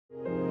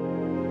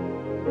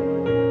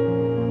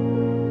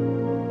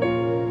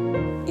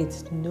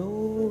It's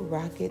no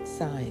rocket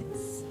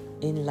science.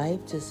 In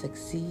life, to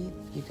succeed,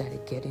 you got to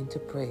get into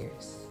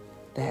prayers.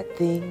 That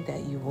thing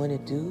that you want to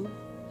do,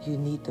 you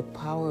need the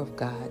power of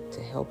God to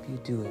help you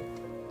do it.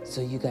 So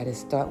you got to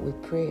start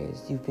with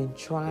prayers. You've been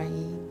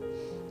trying,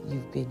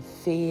 you've been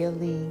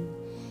failing,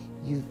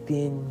 you've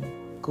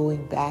been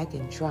going back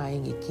and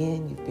trying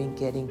again, you've been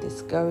getting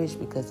discouraged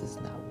because it's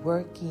not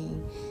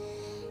working.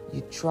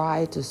 You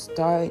try to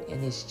start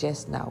and it's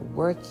just not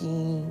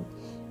working.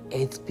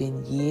 It's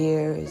been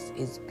years,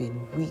 it's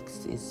been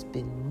weeks, it's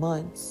been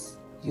months.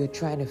 You're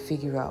trying to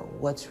figure out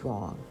what's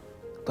wrong,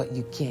 but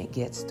you can't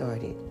get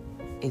started.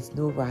 It's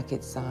no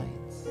rocket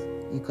science.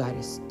 You got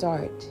to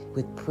start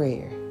with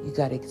prayer. You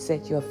got to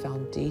set your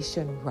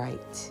foundation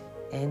right.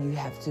 And you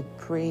have to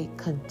pray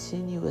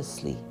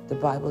continuously. The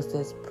Bible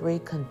says pray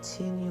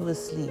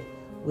continuously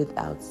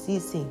without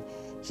ceasing.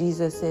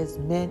 Jesus says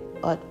men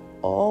ought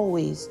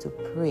always to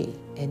pray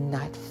and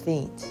not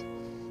faint,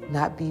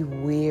 not be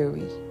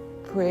weary.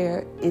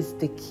 Prayer is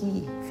the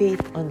key.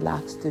 Faith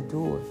unlocks the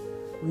door.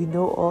 We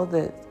know all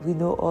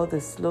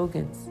the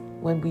slogans.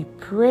 When we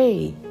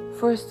pray,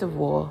 first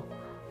of all,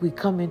 we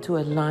come into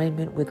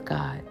alignment with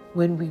God.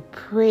 When we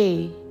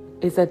pray,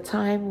 it's a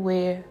time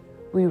where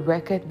we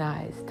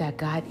recognize that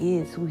God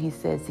is who He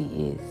says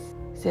He is.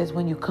 He says,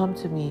 when you come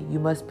to me, you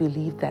must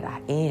believe that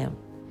I am,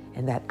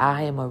 and that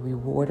I am a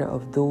rewarder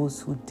of those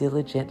who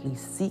diligently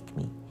seek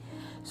me.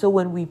 So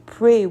when we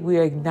pray,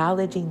 we're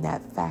acknowledging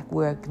that fact.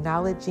 We're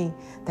acknowledging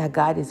that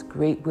God is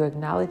great. We're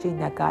acknowledging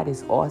that God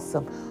is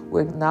awesome.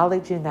 We're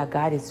acknowledging that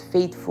God is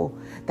faithful.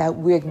 That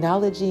we're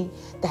acknowledging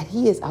that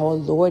He is our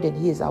Lord and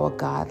He is our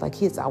God. Like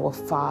He is our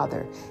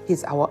Father.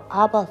 He's our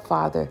Abba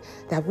Father.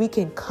 That we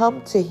can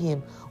come to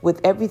Him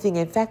with everything.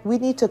 In fact, we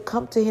need to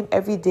come to Him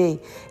every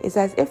day. It's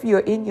as if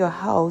you're in your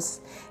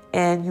house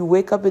and you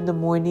wake up in the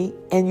morning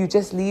and you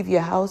just leave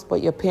your house,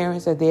 but your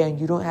parents are there and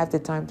you don't have the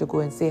time to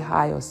go and say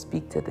hi or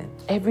speak to them.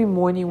 Every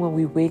morning when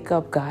we wake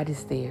up, God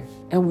is there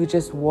and we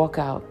just walk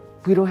out.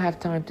 We don't have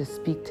time to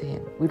speak to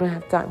Him. We don't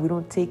have time. We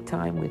don't take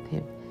time with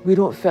Him. We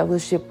don't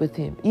fellowship with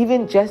Him.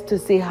 Even just to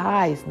say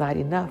hi is not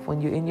enough.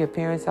 When you're in your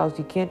parents' house,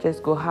 you can't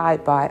just go hi,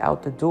 bye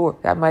out the door.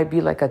 That might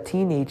be like a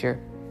teenager,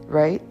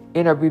 right?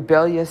 In a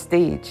rebellious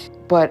stage.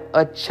 But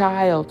a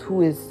child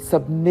who is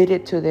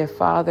submitted to their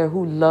father,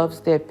 who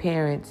loves their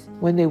parents,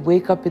 when they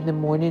wake up in the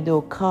morning,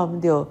 they'll come,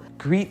 they'll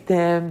greet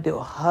them, they'll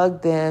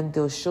hug them,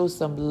 they'll show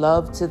some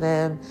love to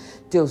them,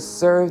 they'll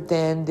serve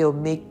them, they'll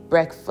make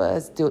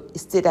breakfast, they'll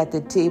sit at the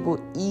table,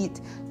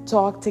 eat,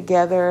 talk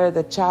together.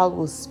 The child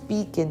will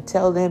speak and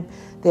tell them,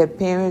 their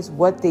parents,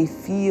 what they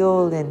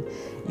feel and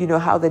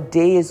how the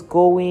day is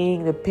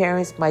going. The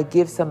parents might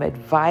give some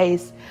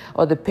advice,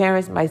 or the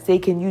parents might say,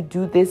 can you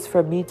do this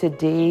for me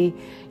today?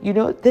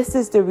 This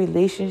is the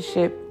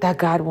relationship that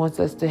God wants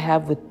us to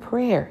have with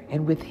prayer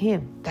and with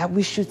Him, that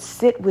we should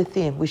sit with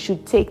Him. We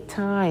should take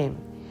time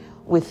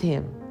with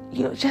Him.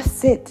 Just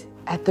sit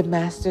at the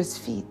Master's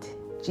feet.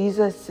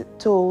 Jesus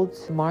told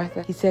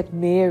Martha, He said,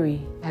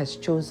 Mary has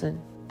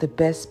chosen the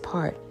best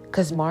part.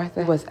 Because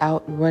Martha was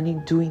out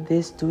running, doing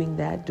this, doing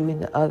that,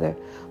 doing the other,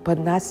 but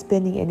not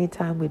spending any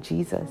time with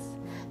Jesus,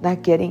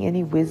 not getting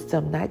any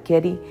wisdom, not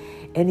getting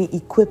any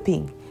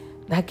equipping,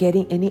 not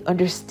getting any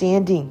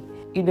understanding.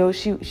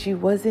 She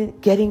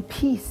wasn't getting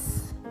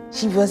peace.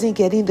 She wasn't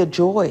getting the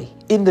joy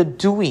in the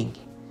doing.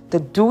 The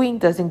doing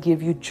doesn't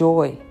give you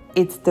joy.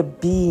 It's the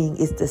being,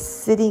 it's the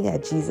sitting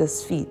at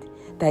Jesus' feet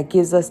that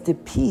gives us the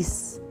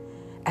peace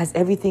as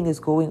everything is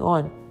going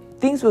on.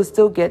 Things will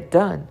still get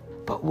done,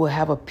 but we'll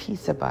have a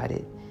peace about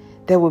it.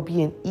 There will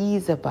be an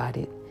ease about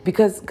it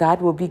because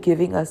God will be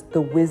giving us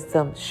the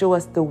wisdom, show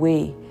us the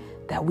way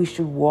that we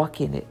should walk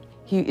in it.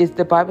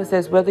 The Bible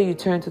says, whether you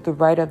turn to the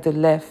right or the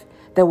left,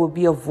 there will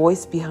be a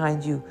voice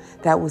behind you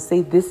that will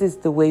say, this is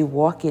the way,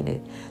 walk in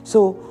it.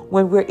 So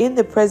when we're in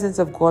the presence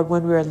of God,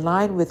 when we're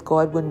aligned with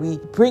God, when we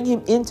bring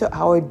Him into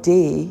our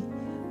day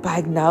by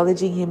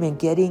acknowledging Him and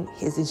getting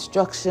His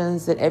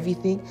instructions and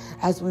everything,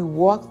 as we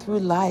walk through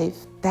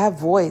life, that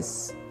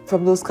voice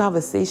from those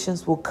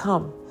conversations will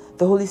come.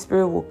 The Holy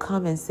Spirit will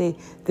come and say,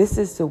 this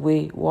is the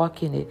way,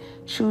 walk in it.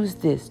 Choose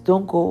this.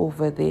 Don't go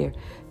over there.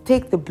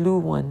 Take the blue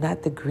one,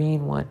 not the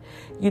green one.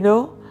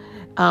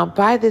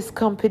 Buy this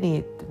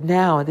company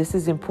now. This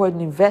is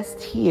important.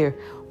 Invest here.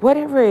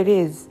 Whatever it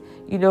is,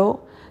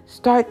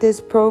 start this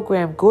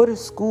program. Go to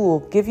school.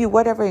 Give you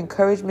whatever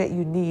encouragement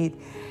you need.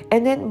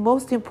 And then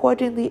most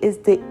importantly is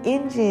the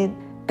engine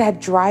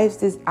that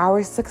drives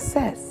our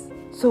success.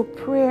 So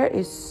prayer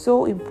is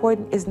so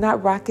important. It's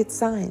not rocket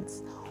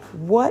science.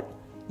 What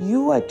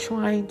you are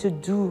trying to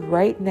do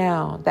right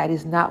now that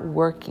is not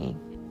working,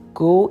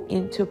 go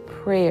into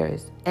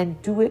prayers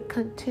and do it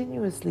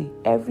continuously.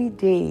 Every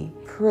day,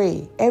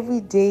 pray.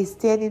 Every day,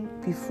 standing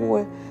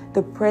before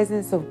the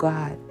presence of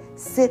God.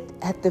 Sit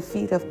at the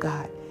feet of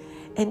God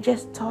and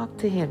just talk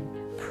to Him.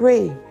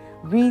 Pray.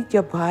 Read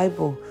your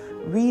Bible.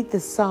 Read the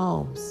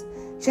Psalms.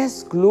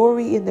 Just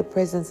glory in the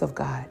presence of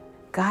God.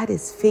 God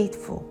is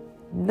faithful.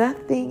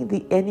 Nothing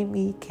the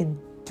enemy can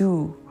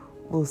do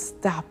will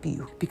stop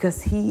you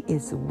because He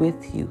is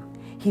with you.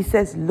 He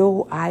says,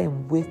 lo, I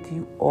am with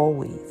you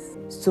always.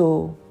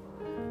 So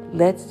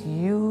let's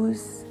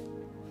use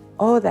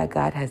all that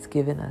God has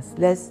given us.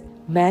 Let's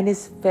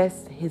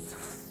manifest his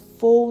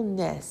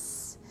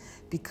fullness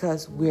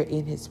because we're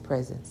in his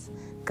presence.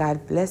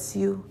 God bless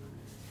you.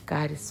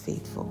 God is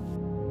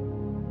faithful.